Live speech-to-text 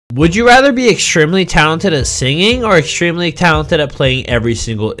Would you rather be extremely talented at singing or extremely talented at playing every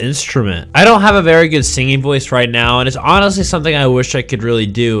single instrument? I don't have a very good singing voice right now, and it's honestly something I wish I could really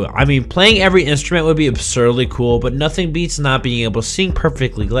do. I mean, playing every instrument would be absurdly cool, but nothing beats not being able to sing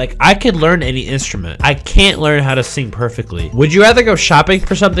perfectly. Like, I could learn any instrument. I can't learn how to sing perfectly. Would you rather go shopping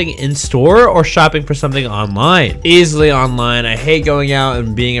for something in store or shopping for something online? Easily online. I hate going out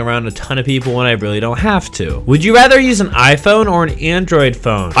and being around a ton of people when I really don't have to. Would you rather use an iPhone or an Android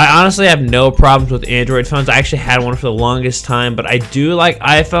phone? I honestly have no problems with Android phones. I actually had one for the longest time, but I do like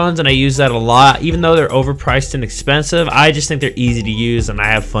iPhones and I use that a lot. Even though they're overpriced and expensive, I just think they're easy to use and I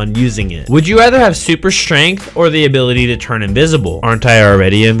have fun using it. Would you rather have super strength or the ability to turn invisible? Aren't I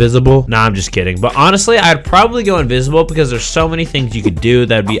already invisible? Nah, I'm just kidding. But honestly, I'd probably go invisible because there's so many things you could do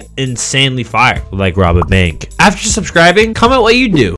that would be insanely fire, like rob a bank. After subscribing, comment what you do.